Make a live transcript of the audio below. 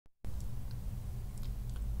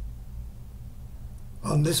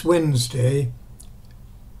On this Wednesday,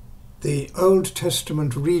 the Old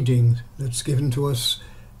Testament reading that's given to us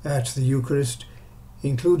at the Eucharist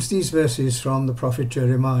includes these verses from the prophet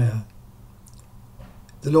Jeremiah.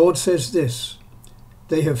 The Lord says this: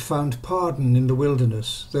 "They have found pardon in the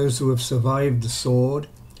wilderness, those who have survived the sword.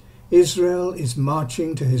 Israel is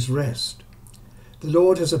marching to his rest. The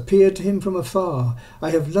Lord has appeared to him from afar. I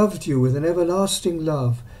have loved you with an everlasting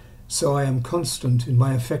love, so I am constant in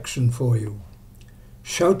my affection for you.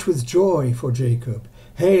 Shout with joy for Jacob.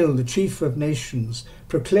 Hail the chief of nations.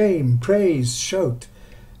 Proclaim, praise, shout.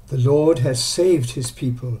 The Lord has saved his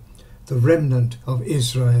people, the remnant of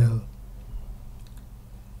Israel."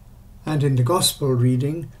 And in the Gospel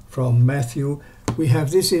reading from Matthew, we have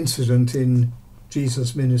this incident in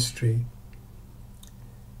Jesus' ministry.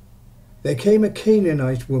 There came a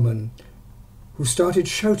Canaanite woman who started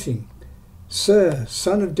shouting, "Sir,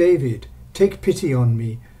 Son of David, take pity on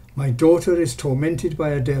me. My daughter is tormented by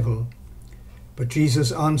a devil." But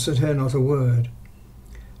Jesus answered her not a word.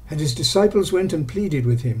 And his disciples went and pleaded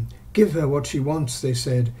with him. "Give her what she wants," they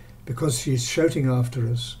said, "because she is shouting after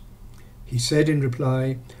us." He said in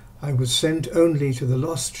reply, "I was sent only to the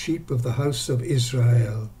lost sheep of the house of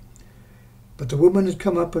Israel." But the woman had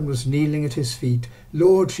come up and was kneeling at his feet.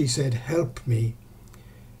 "Lord," she said, "help me."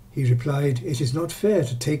 He replied, "It is not fair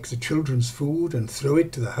to take the children's food and throw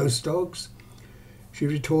it to the house dogs." She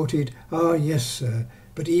retorted, "Ah, yes, sir,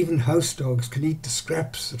 but even house dogs can eat the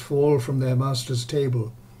scraps that fall from their master's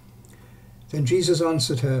table." Then Jesus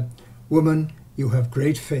answered her, "Woman, you have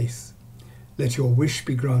great faith. Let your wish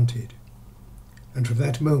be granted." And from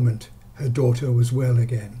that moment her daughter was well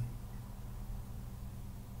again.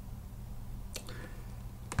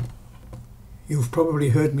 You've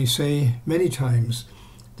probably heard me say many times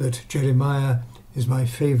that Jeremiah is my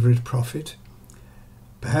favourite prophet.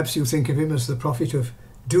 Perhaps you think of him as the prophet of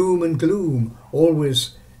doom and gloom,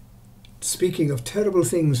 always speaking of terrible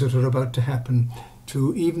things that are about to happen,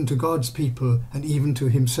 even to God's people and even to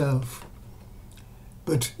himself.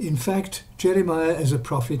 But in fact, Jeremiah is a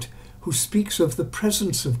prophet who speaks of the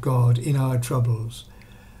presence of God in our troubles,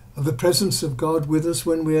 of the presence of God with us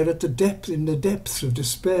when we are in the depths of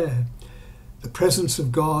despair, the presence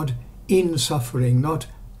of God in suffering, not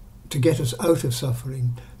to get us out of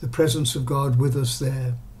suffering, the presence of God with us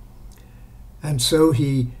there. And so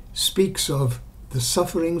he speaks of the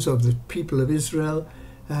sufferings of the people of Israel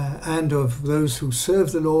and of those who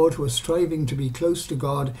serve the Lord, who are striving to be close to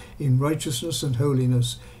God in righteousness and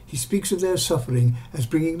holiness. He speaks of their suffering as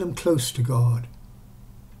bringing them close to God.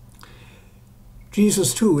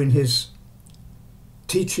 Jesus too, in his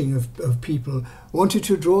teaching of people, wanted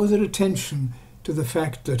to draw their attention to the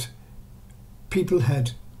fact that people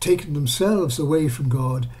had taken themselves away from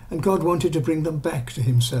God, and God wanted to bring them back to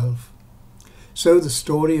himself. So the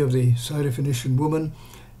story of the Syrophoenician woman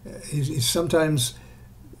is sometimes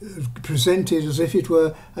presented as if it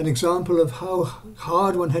were an example of how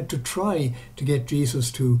hard one had to try to get Jesus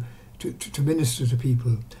to minister to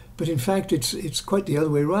people. But in fact, it's quite the other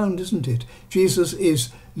way around, isn't it? Jesus is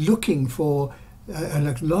looking for an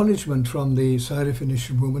acknowledgement from the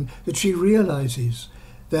Syrophoenician woman that she realizes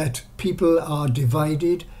that people are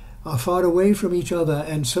divided, are far away from each other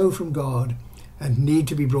and so from God, and need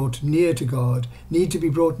to be brought near to God, in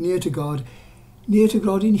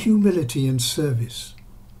humility and service.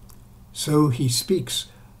 So he speaks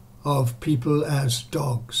of people as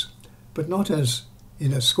dogs, but not as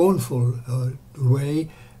in a scornful way,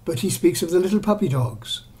 but he speaks of the little puppy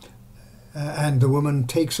dogs. And the woman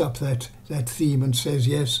takes up that theme and says,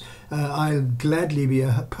 yes, I'll gladly be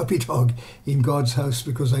a puppy dog in God's house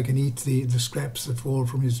because I can eat the scraps that fall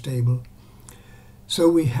from his table. So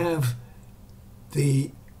we have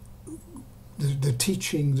the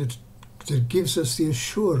teaching that gives us the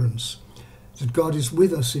assurance that God is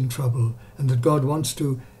with us in trouble and that God wants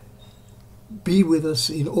to be with us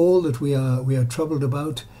in all that we are troubled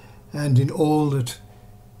about and in all that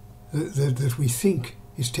we think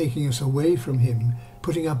is taking us away from him,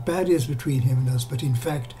 putting up barriers between him and us, but in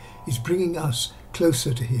fact is bringing us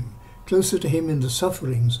closer to him in the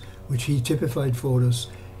sufferings which he typified for us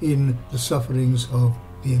in the sufferings of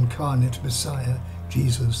the incarnate Messiah,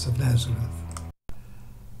 Jesus of Nazareth.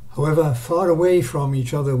 However far away from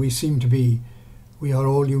each other we seem to be, we are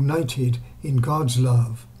all united in God's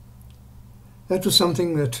love. That was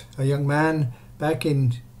something that a young man back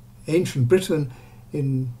in ancient Britain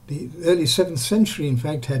in the early 7th century, in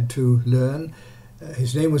fact, had to learn.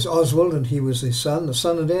 His name was Oswald, and he was the son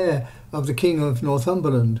and heir of the King of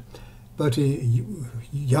Northumberland. But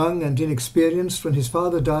young and inexperienced, when his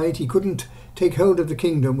father died, he couldn't take hold of the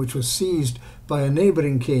kingdom, which was seized by a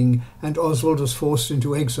neighbouring king, and Oswald was forced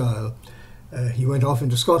into exile. he went off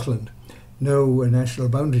into Scotland. No national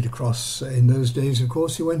boundary to cross in those days, of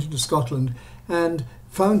course. He went into Scotland and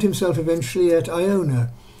found himself eventually at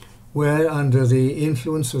Iona, where, under the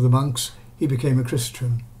influence of the monks, he became a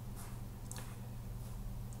Christian.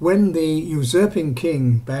 When the usurping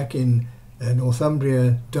king back in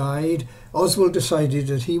Northumbria died, Oswald decided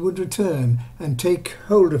that he would return and take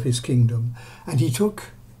hold of his kingdom, and he took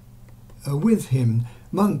with him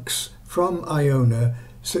monks from Iona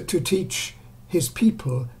to teach his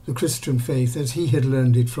people the Christian faith as he had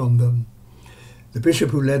learned it from them. The bishop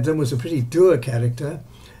who led them was a pretty dour character,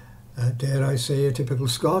 dare I say a typical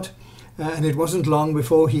Scot, and it wasn't long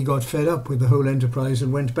before he got fed up with the whole enterprise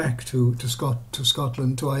and went back to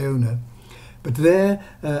Scotland, to Iona. But there,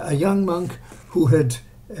 a young monk who had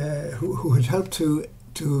helped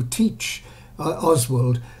to teach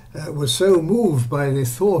Oswald was so moved by the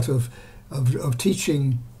thought of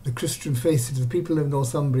teaching the Christian faith to the people of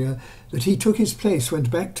Northumbria that he took his place,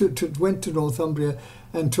 went to Northumbria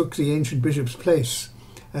and took the ancient bishop's place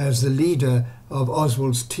as the leader of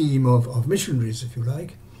Oswald's team of missionaries, if you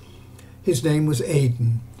like. His name was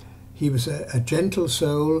Aidan. He was a gentle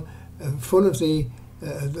soul, full of the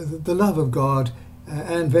love of God,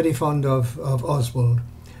 and very fond of Oswald.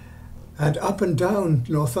 And up and down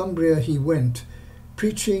Northumbria he went,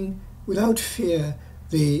 preaching without fear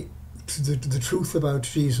the truth about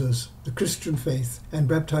Jesus, the Christian faith, and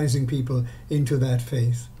baptizing people into that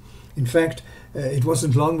faith. In fact, it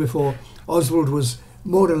wasn't long before Oswald was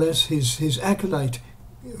more or less his acolyte,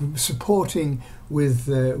 supporting with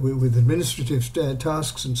administrative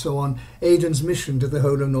tasks and so on, Aidan's mission to the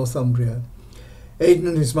whole of Northumbria. Aidan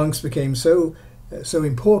and his monks became so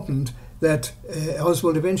important that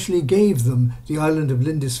Oswald eventually gave them the island of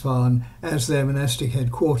Lindisfarne as their monastic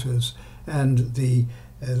headquarters, and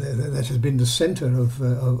that has been the centre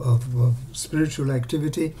of spiritual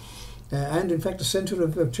activity, and in fact a centre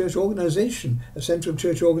of church organisation,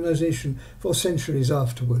 for centuries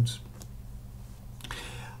afterwards.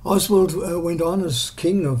 Oswald went on as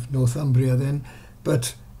king of Northumbria then,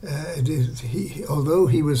 but although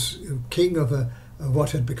he was king of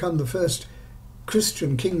what had become the first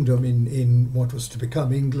Christian kingdom in what was to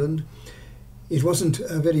become England, it wasn't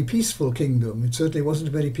a very peaceful kingdom. It certainly wasn't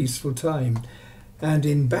a very peaceful time. And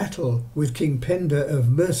in battle with King Penda of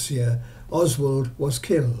Mercia, Oswald was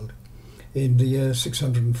killed in the year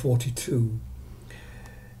 642.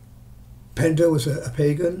 Penda was a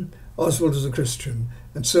pagan, Oswald was a Christian,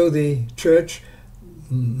 and so the church,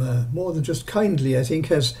 more than just kindly, I think,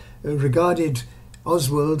 has regarded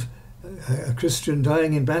Oswald, a Christian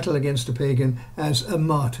dying in battle against a pagan, as a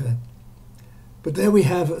martyr. But there we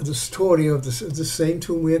have the story of the saint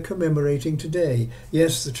whom we are commemorating today.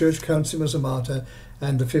 Yes, the church counts him as a martyr,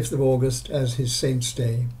 and the 5th of August as his saint's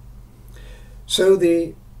day. So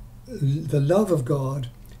the love of God,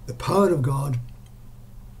 the power of God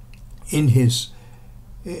in his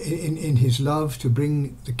love to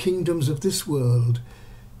bring the kingdoms of this world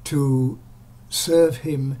to serve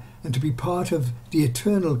him and to be part of the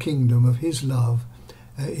eternal kingdom of his love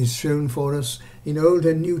is shown for us in Old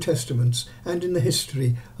and New Testaments and in the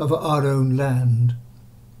history of our own land.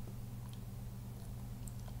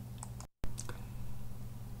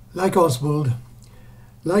 Like Oswald,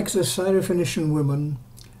 like the Syrophoenician woman,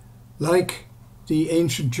 like the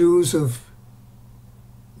ancient Jews of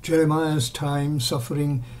Jeremiah's time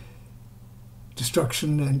suffering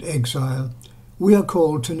destruction and exile, we are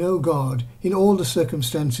called to know God in all the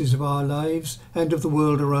circumstances of our lives and of the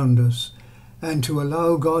world around us, and to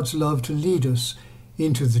allow God's love to lead us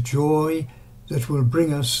into the joy that will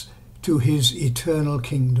bring us to his eternal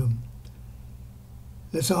kingdom.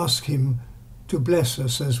 Let's ask him to bless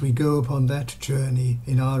us as we go upon that journey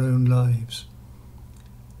in our own lives.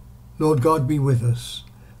 Lord God, be with us.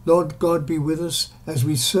 Lord God, be with us as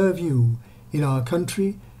we serve you in our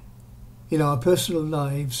country, in our personal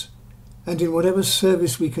lives, and in whatever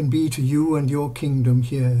service we can be to you and your kingdom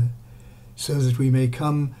here, so that we may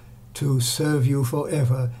come to serve you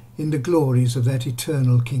forever in the glories of that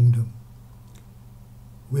eternal kingdom.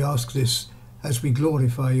 We ask this as we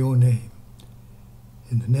glorify your name.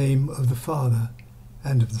 In the name of the Father,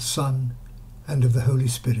 and of the Son, and of the Holy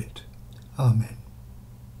Spirit. Amen.